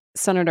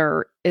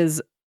senator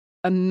is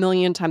a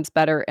million times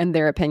better in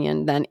their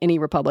opinion than any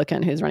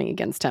Republican who's running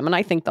against him. And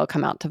I think they'll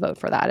come out to vote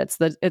for that.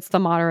 It's the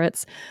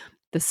moderates,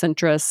 the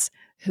centrists,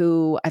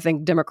 who I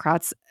think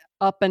Democrats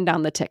up and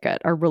down the ticket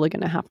are really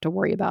going to have to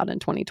worry about in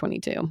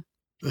 2022.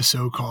 The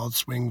so-called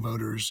swing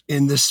voters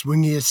in the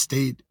swingiest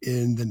state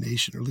in the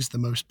nation, or at least the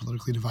most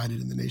politically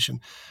divided in the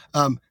nation.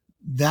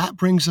 That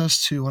brings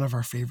us to one of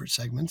our favorite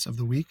segments of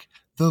the week,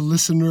 the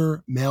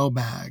listener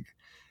mailbag.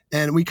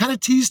 And we kind of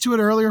teased to it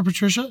earlier,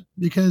 Patricia,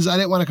 because I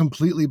didn't want to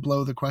completely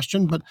blow the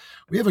question, but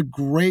we have a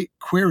great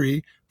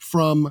query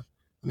from, let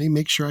me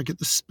make sure I get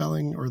the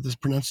spelling or the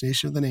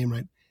pronunciation of the name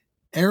right,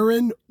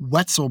 Erin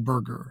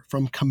Wetzelberger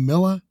from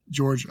Camilla,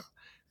 Georgia.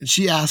 And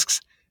she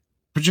asks,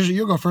 Patricia,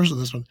 you'll go first on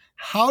this one.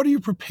 How do you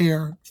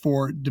prepare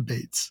for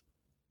debates?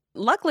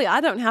 Luckily,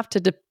 I don't have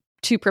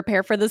to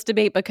prepare for this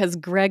debate because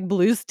Greg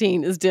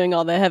Bluestein is doing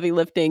all the heavy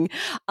lifting.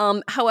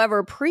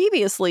 However,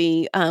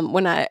 previously,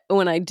 when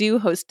I do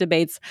host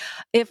debates,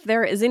 if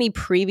there is any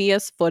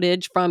previous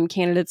footage from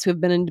candidates who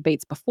have been in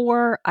debates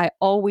before, I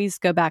always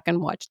go back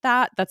and watch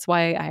that. That's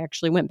why I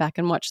actually went back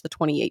and watched the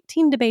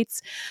 2018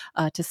 debates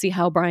to see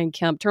how Brian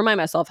Kemp, to remind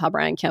myself how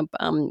Brian Kemp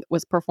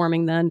was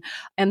performing then.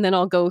 And then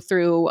I'll go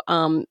through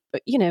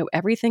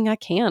everything I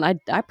can.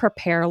 I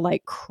prepare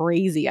like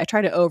crazy. I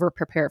try to over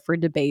prepare for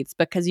debates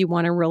because you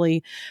want to really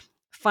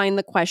find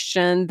the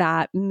question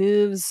that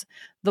moves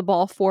the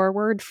ball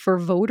forward for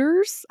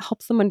voters,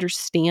 helps them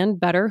understand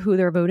better who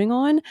they're voting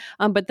on,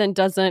 but then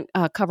doesn't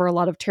cover a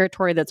lot of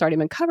territory that's already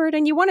been covered.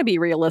 And you want to be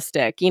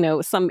realistic.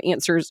 Some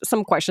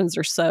questions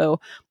are so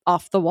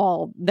off the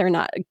wall,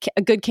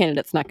 a good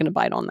candidate's not going to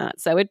bite on that.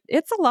 So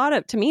it's a lot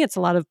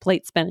of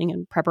plate spinning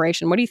and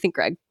preparation. What do you think,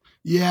 Greg?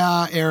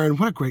 Yeah, Erin,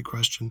 what a great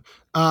question.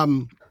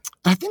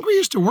 I think we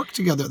used to work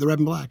together at the Red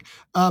and Black.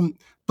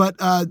 But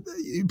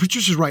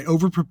Patricia's right.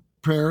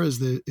 Over-prepare is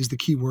the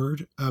key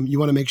word. You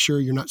want to make sure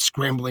you're not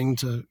scrambling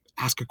to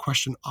ask a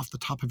question off the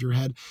top of your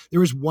head. There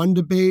was one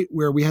debate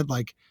where we had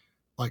like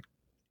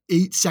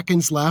 8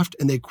 seconds left,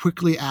 and they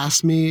quickly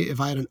asked me if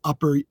I had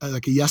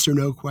a yes or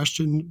no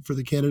question for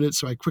the candidate.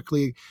 So I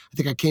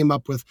think I came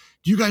up with,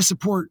 do you guys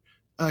support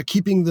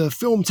keeping the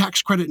film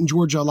tax credit in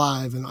Georgia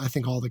alive? And I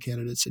think all the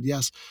candidates said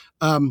yes.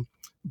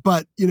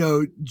 But,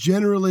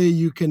 generally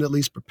you can at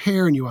least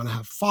prepare, and you want to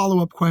have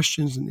follow-up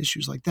questions and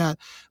issues like that.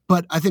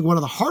 But I think one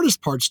of the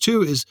hardest parts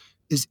too is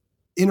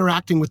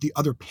interacting with the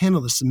other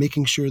panelists and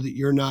making sure that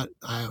you're not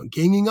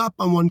ganging up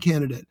on one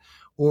candidate,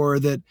 or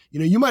that,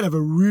 you might have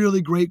a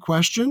really great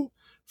question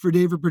for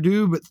David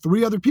Perdue, but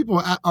 3 other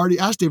people already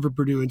asked David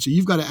Perdue. And so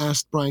you've got to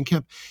ask Brian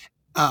Kemp.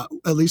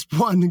 at least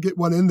one, and get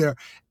one in there.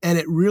 And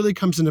it really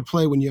comes into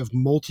play when you have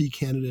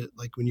multi-candidate,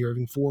 like when you're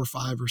having 4 or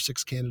 5 or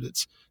 6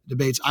 candidates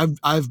debates.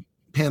 I've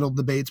paneled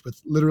debates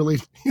with literally,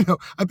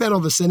 I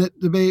paneled the Senate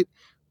debate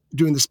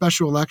doing the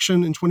special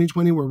election in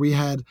 2020 where we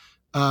had,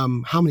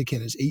 how many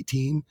candidates?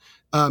 18.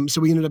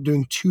 So we ended up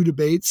doing 2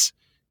 debates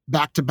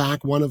back to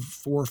back, one of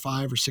 4 or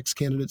 5 or 6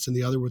 candidates and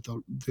the other with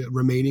the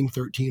remaining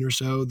 13 or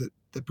so that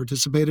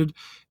participated.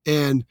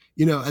 And,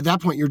 at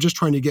that point, you're just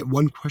trying to get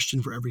one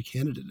question for every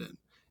candidate in.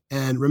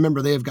 And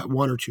remember, they have got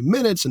 1 or 2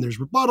 minutes and there's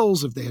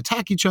rebuttals if they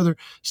attack each other.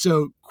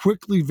 So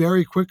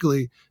very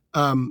quickly,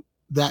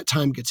 that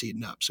time gets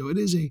eaten up. So it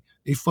is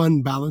a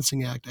fun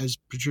balancing act, as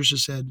Patricia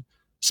said,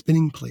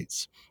 spinning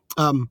plates.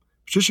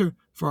 Patricia,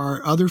 for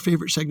our other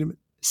favorite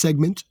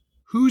segment,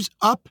 who's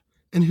up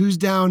and who's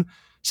down?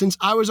 Since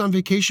I was on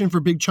vacation for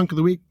a big chunk of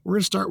the week, we're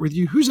going to start with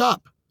you. Who's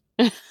up?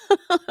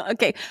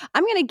 Okay,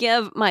 I'm going to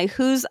give my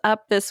who's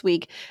up this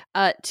week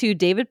to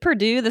David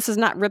Perdue. This is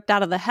not ripped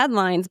out of the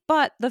headlines,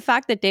 but the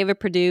fact that David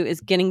Perdue is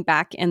getting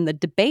back in the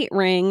debate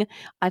ring,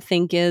 I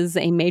think, is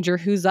a major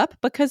who's up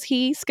because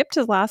he skipped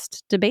his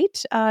last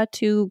debate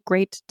to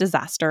great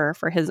disaster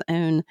for his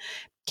own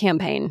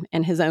campaign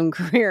and his own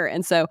career.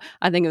 And so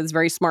I think it was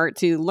very smart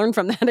to learn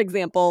from that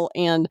example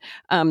and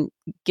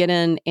get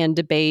in and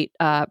debate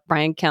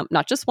Brian Kemp,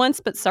 not just once,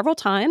 but several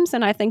times.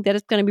 And I think that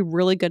it's going to be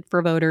really good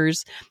for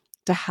voters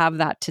to have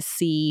that to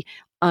see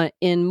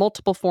in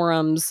multiple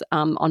forums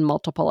on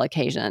multiple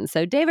occasions.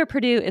 So David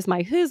Perdue is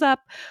my who's up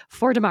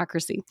for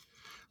democracy.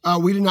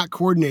 We did not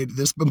coordinate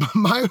this, but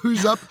my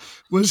who's up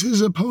was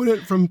his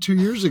opponent from 2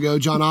 years ago,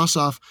 Jon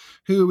Ossoff,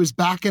 who was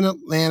back in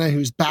Atlanta,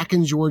 who's back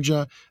in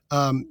Georgia,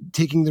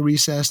 taking the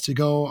recess to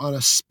go on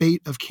a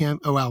spate of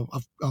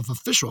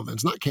official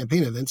events, not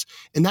campaign events.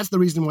 And that's the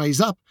reason why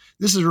he's up.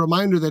 This is a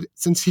reminder that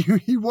since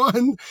he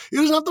won, he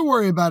doesn't have to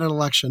worry about an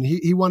election.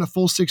 He won a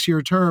full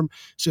 6-year term,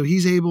 so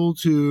he's able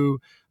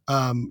to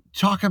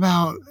talk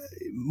about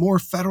more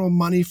federal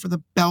money for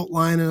the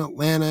Beltline in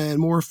Atlanta and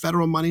more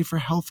federal money for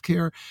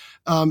healthcare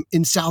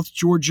in South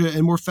Georgia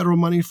and more federal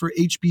money for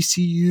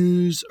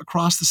HBCUs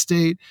across the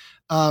state.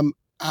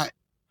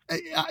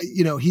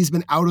 He's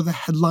been out of the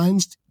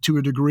headlines to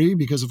a degree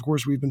because, of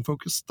course, we've been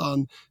focused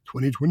on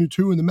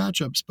 2022 and the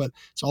matchups. But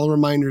it's all a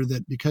reminder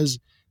that because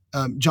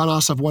Jon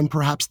Ossoff won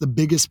perhaps the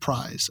biggest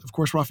prize. Of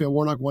course, Raphael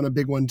Warnock won a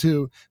big one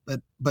too,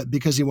 but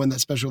because he won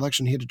that special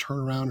election, he had to turn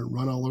around and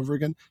run all over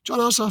again. Jon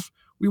Ossoff,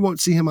 we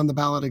won't see him on the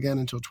ballot again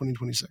until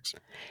 2026.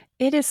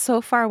 It is so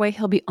far away.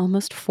 He'll be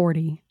almost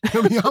 40.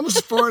 He'll be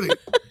almost 40.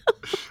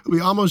 He'll be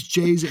almost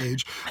Jay's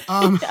age.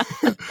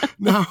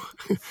 Now,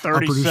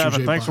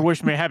 37. Thanks for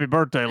wishing me a happy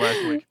birthday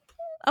last week.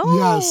 Oh,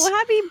 yes.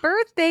 Happy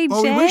birthday, Jay.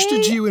 Well, we wished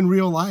you in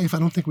real life. I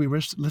don't think we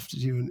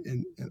lifted you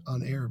in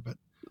on air, but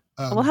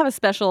we'll have a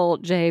special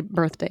Jay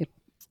birthday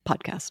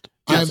podcast.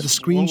 I have the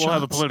screenshots. We'll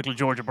have a politically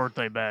Georgia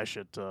birthday bash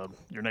at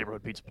your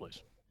neighborhood pizza place.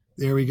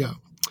 There we go.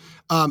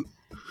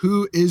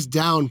 Who is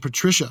down,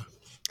 Patricia?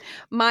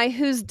 My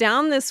who's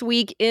down this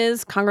week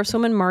is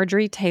Congresswoman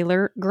Marjorie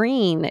Taylor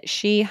Greene.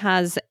 She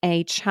has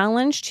a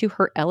challenge to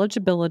her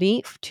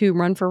eligibility to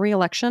run for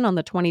re-election on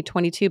the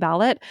 2022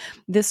 ballot.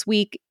 This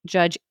week,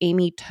 Judge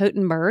Amy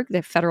Totenberg,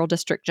 the federal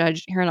district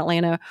judge here in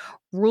Atlanta,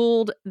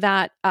 ruled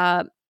that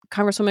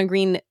Congresswoman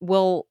Greene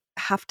will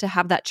have to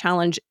have that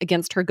challenge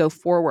against her go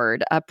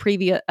forward.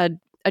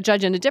 A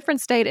judge in a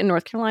different state in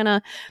North Carolina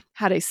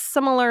had a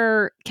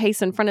similar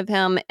case in front of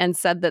him and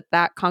said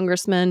that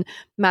Congressman,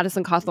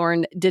 Madison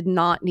Cawthorn, did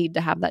not need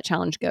to have that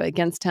challenge go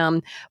against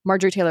him.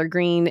 Marjorie Taylor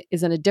Greene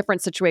is in a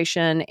different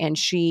situation, and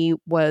she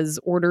was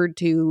ordered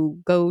to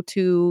go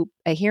to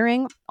a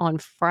hearing on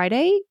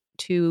Friday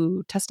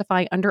to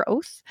testify under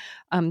oath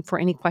for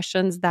any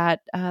questions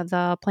that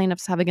the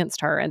plaintiffs have against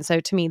her. And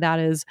so to me, that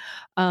is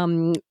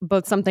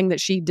both something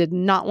that she did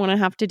not want to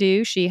have to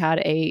do. She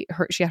had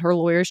her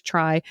lawyers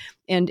try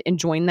and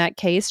join that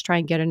case, try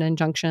and get an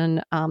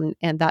injunction,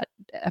 and that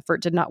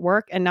effort did not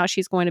work. And now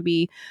she's going to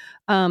be,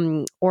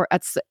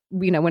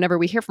 whenever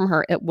we hear from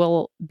her, it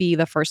will be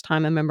the first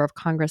time a member of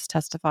Congress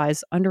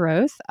testifies under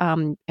oath,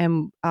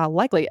 and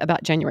likely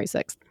about January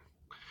 6th.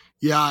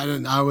 Yeah,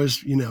 and I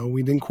was,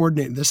 we didn't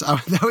coordinate this.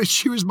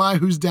 She was my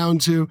who's down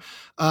to.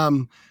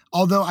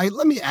 Although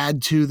let me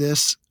add to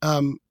this,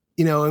 and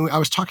I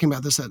was talking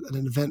about this at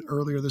an event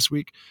earlier this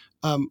week.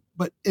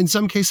 But in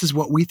some cases,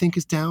 what we think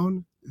is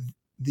down,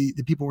 the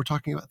people we're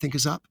talking about think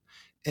is up.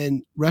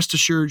 And rest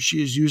assured,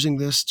 she is using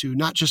this to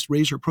not just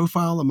raise her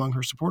profile among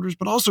her supporters,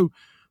 but also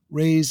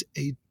raise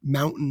a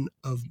mountain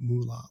of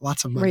moolah,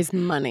 lots of money. Raise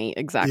money,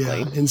 exactly.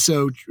 Yeah. And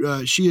so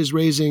she is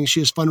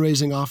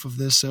fundraising off of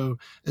this. So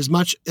as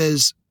much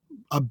as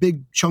a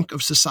big chunk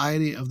of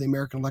society of the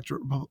American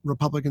electorate,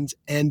 Republicans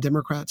and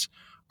Democrats,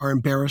 are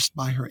embarrassed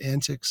by her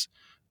antics,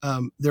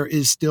 there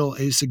is still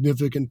a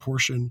significant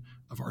portion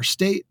of our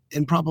state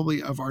and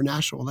probably of our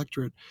national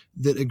electorate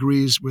that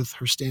agrees with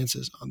her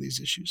stances on these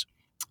issues.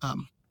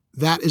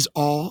 That is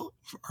all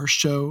for our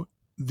show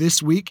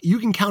this week. You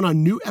can count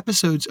on new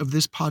episodes of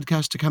this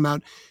podcast to come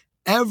out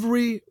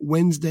every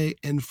Wednesday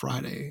and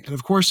Friday. And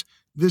of course,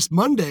 This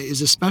Monday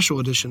is a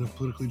special edition of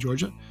Politically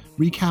Georgia,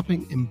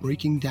 recapping and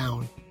breaking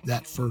down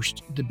that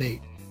first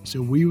debate.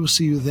 So we will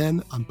see you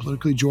then on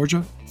Politically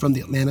Georgia from the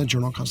Atlanta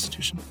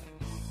Journal-Constitution.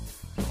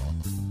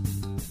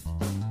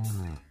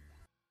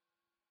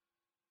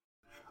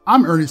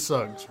 I'm Ernie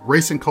Suggs,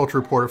 race and culture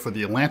reporter for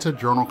the Atlanta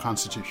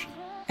Journal-Constitution.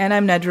 And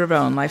I'm Nedra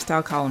Ravone,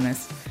 lifestyle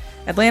columnist.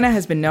 Atlanta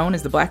has been known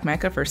as the Black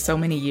Mecca for so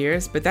many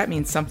years, but that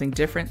means something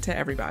different to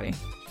everybody.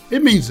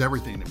 It means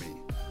everything to me.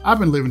 I've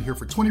been living here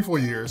for 24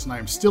 years, and I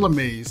am still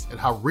amazed at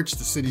how rich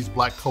the city's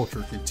Black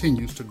culture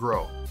continues to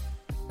grow.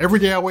 Every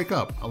day I wake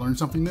up, I learn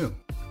something new.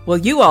 Well,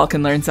 you all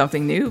can learn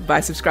something new by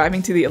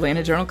subscribing to the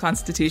Atlanta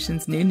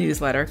Journal-Constitution's new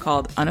newsletter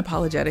called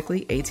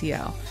Unapologetically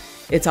ATL.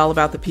 It's all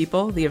about the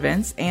people, the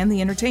events, and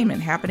the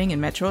entertainment happening in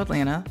Metro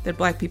Atlanta that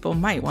Black people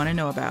might want to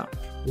know about.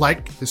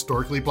 Like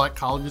historically Black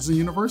colleges and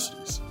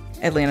universities.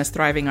 Atlanta's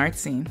thriving art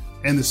scene.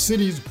 And the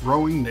city's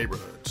growing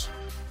neighborhoods.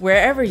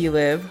 Wherever you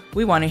live,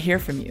 we want to hear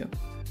from you.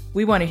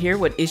 We want to hear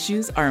what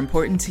issues are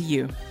important to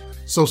you.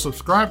 So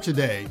subscribe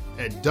today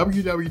at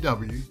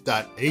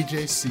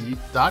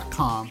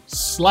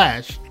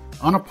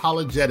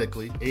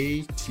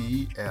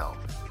www.ajc.com/unapologeticallyATL.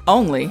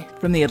 Only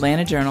from the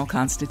Atlanta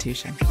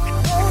Journal-Constitution.